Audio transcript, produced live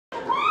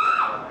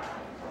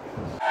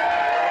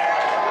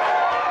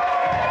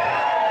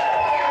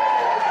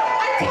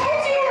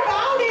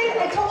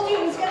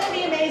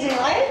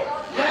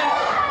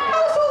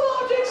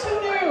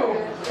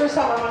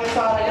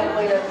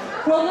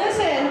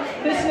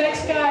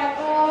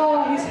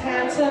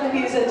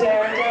he's a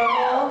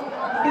daredevil.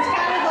 He's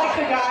kind of like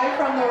the guy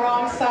from the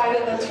wrong side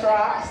of the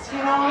tracks, you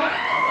know?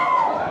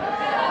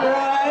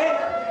 Right?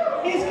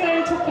 He's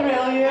going to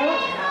thrill you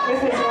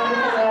with his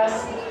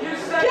wonderfulness.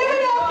 Give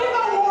it up, give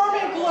a warm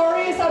and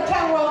glorious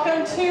Uptown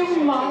welcome to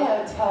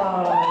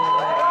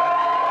Malatov.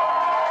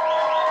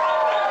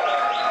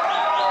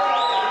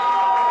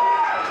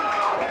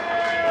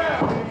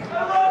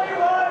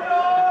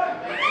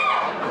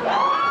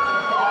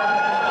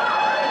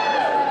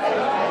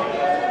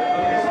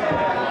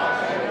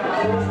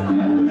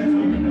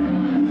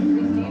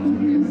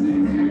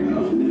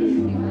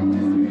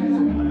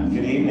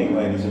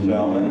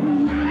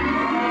 Gentlemen.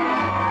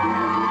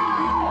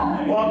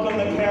 Welcome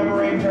to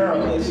Cabaret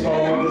Perilous,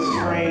 home of the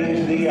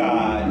strange, the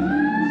odd,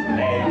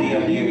 and the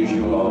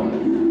unusual.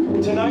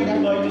 Tonight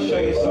I'd like to show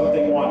you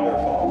something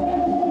wonderful.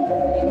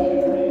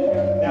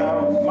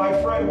 Now, my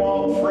friend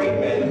Walt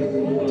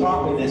Friedman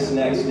taught me this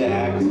next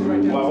act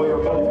while we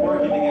were both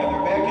working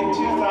together back in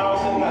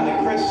 2000 on the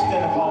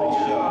Kristen Hall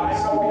shows.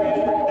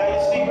 Now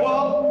you see,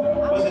 Walt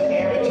was an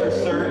amateur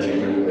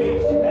surgeon,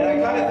 and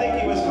I kind of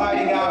think he was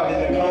hiding out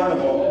in the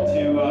carnival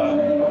to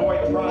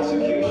avoid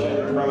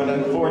prosecution from an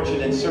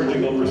unfortunate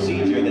surgical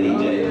procedure that he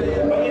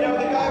did. But you know,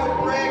 the guy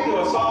would brag to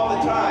us all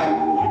the time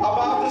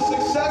about the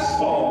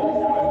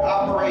successful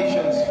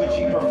operations which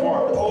he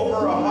performed.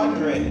 Over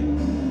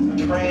 100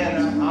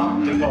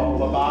 trans-optical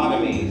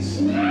lobotomies.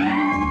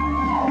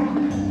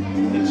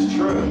 It's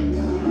true.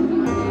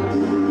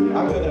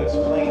 I'm going to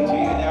explain to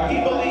you. Now, he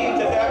believed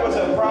that that was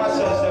a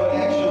process that would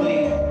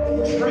actually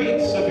treat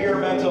severe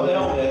mental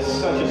illness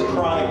such as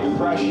chronic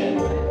depression.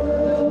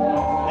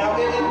 Now,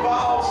 it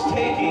involves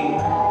taking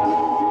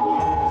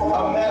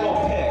a metal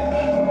pick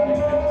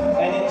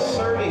and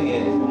inserting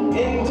it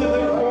into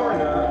the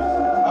corner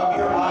of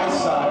your eye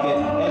socket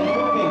and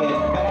moving it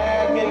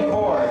back and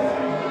forth,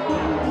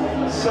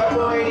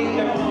 separating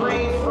the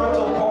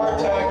prefrontal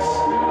cortex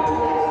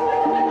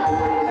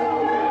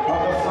of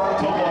the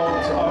frontal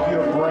lobes of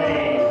your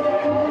brain.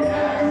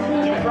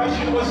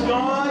 Depression was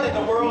gone and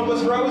the world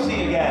was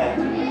rosy again.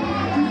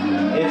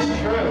 It's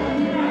true.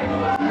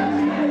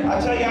 I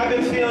tell you, I've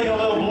been feeling a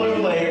little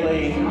blue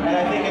lately, and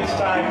I think it's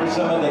time for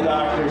some of the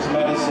doctor's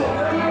medicine.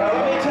 Now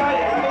let me tell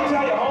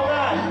you, hold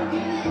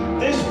on.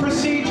 This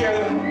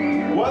procedure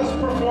was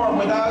performed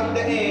without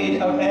the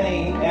aid of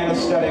any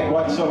anesthetic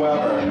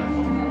whatsoever.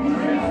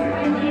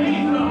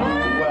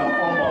 Well,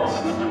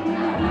 almost.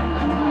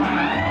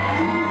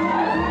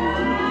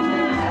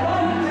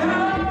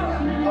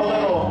 A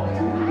little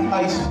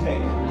ice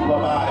pick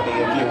lobotomy,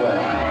 if you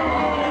will.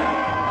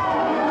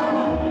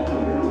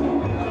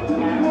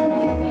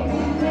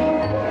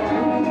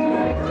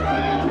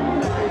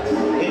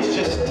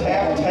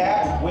 Tap,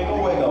 tap,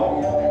 wiggle,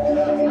 wiggle.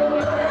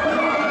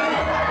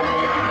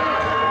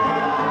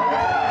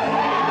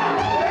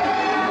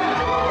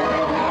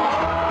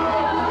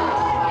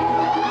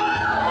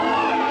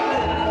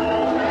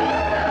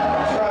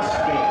 Trust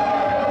me.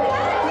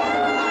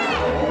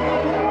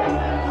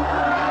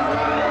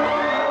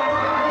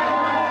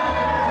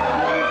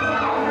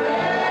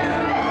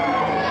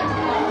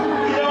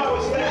 You know, I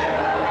was thinking,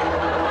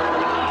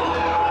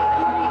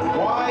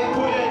 why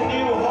put a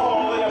new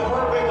hole in a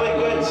perfectly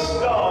good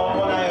skull?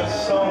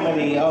 So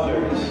many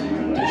others to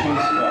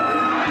choose from.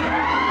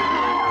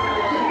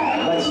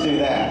 Let's do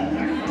that.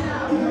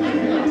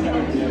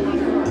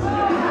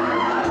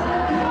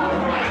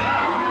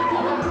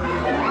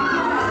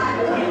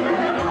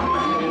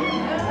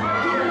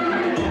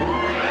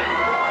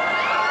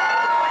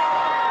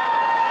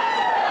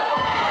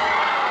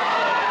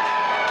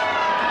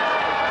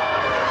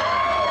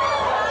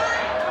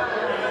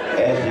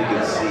 As you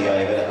can see, I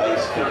have an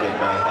ice pick in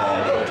my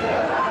head.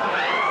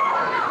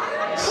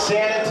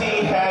 Sanity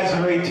has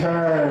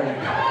returned.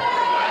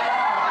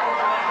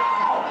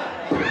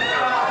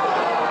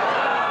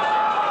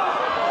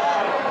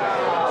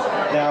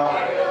 Now,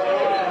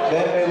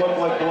 that may look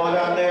like blood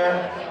on there,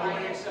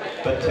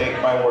 but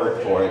take my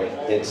word for it,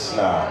 it's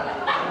not.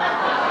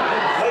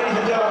 Ladies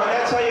and gentlemen,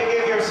 that's how you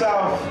give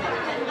yourself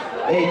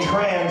a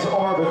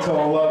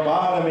transorbital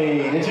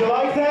lobotomy. Did you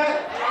like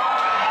that?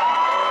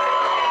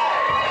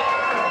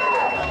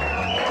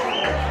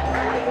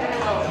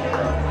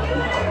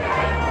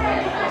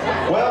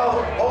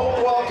 Well,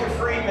 old Walter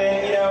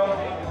Friedman, you know,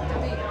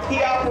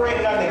 he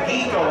operated on the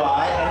geek a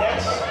lot, and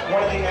that's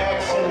one of the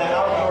acts in the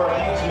outdoor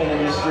amusement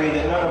industry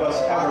that none of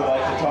us ever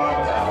like to talk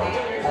about.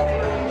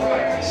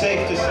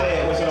 Safe to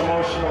say it was an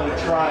emotionally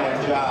trying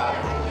job.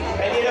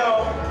 And you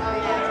know,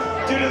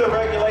 due to the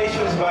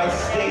regulations by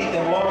state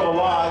and local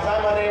laws,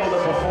 I'm unable to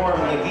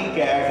perform the geek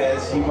act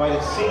as you might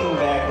have seen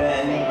back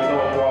then with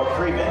old Walt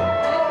Friedman.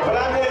 But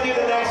I'm going to do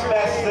the next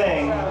best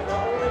thing.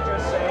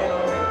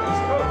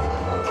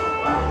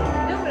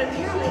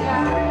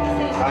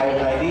 I have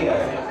an idea.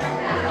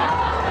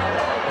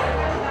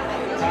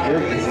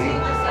 You're easy.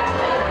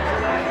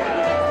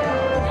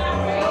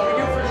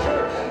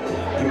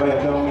 You might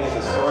have known me as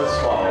a sword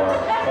swallower,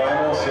 but I'm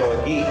also a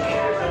geek.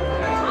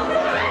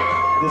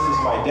 This is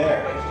my dinner.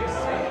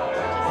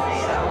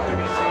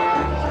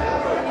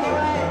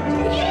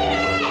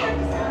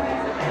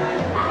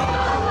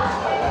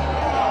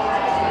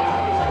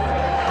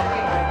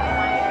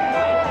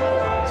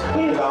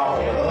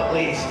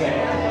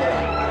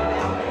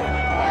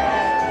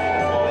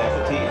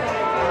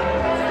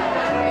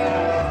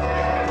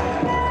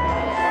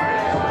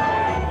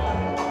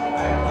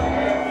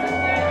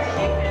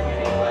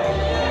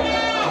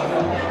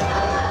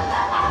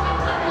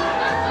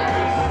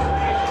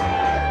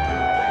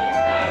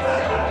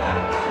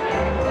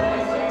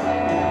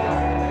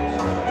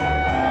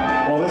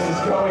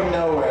 It's going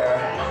nowhere.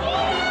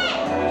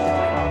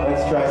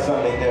 Let's try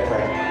something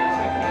different.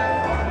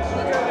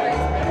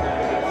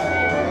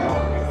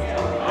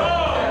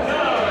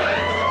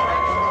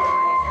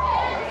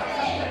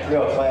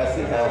 Real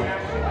classy, huh?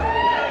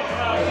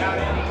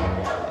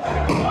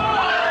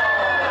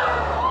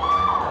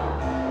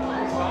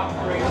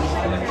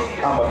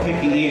 I'm a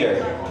picky eater.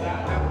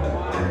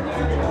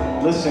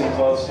 Listen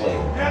closely.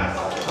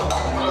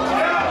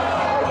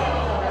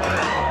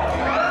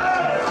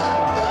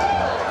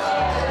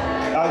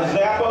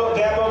 Zappo,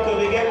 could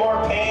we get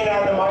more pain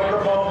on the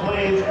microphone,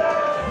 please?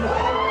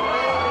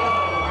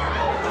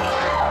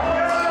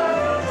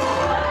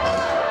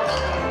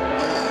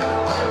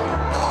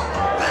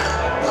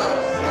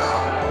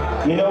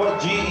 You know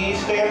what GE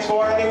stands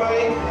for,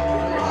 anybody?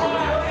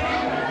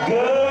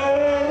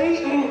 Good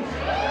eating.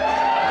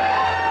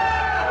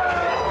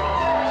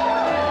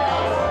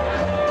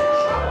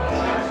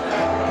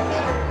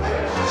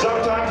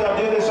 Sometimes I'll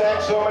do this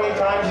act so many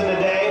times in a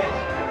day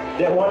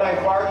that when I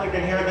fart, you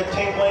can hear the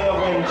tinkling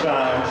of wind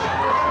chimes.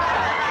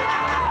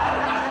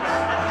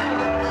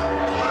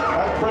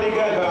 That's pretty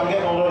good, but I'm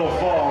getting a little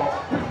full.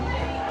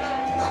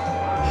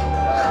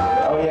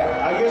 Oh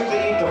yeah, I used to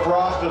eat the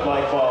frosted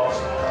light bulbs,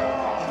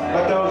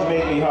 but those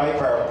made me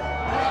hyper.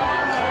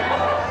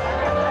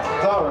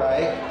 It's all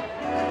right.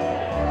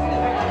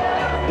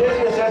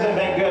 Business hasn't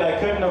been good. I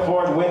couldn't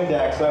afford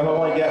Windex, so I've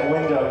only got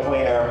window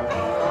cleaner.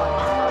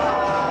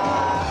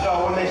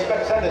 So when they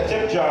send a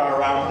tip jar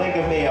around, think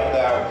of me up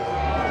there.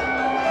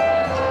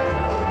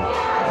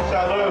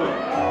 Salute.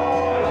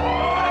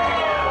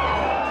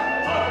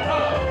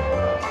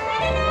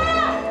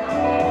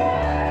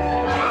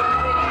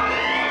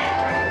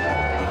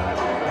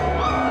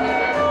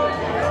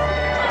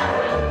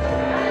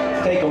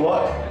 Take a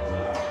look.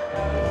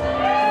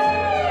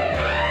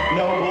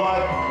 No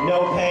blood,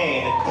 no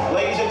pain.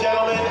 Ladies and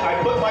gentlemen,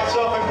 I put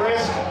myself at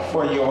risk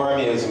for your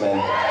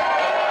amusement.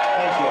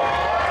 Thank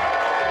you.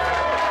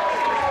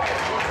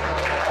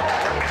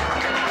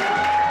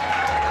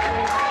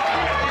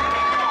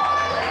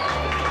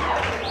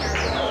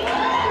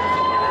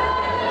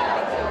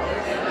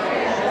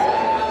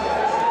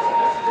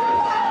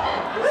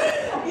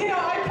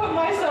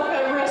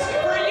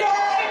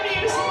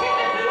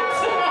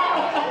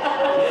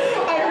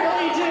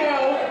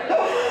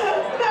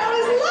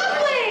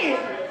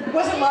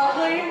 Was it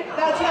lovely?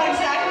 That's not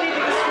exactly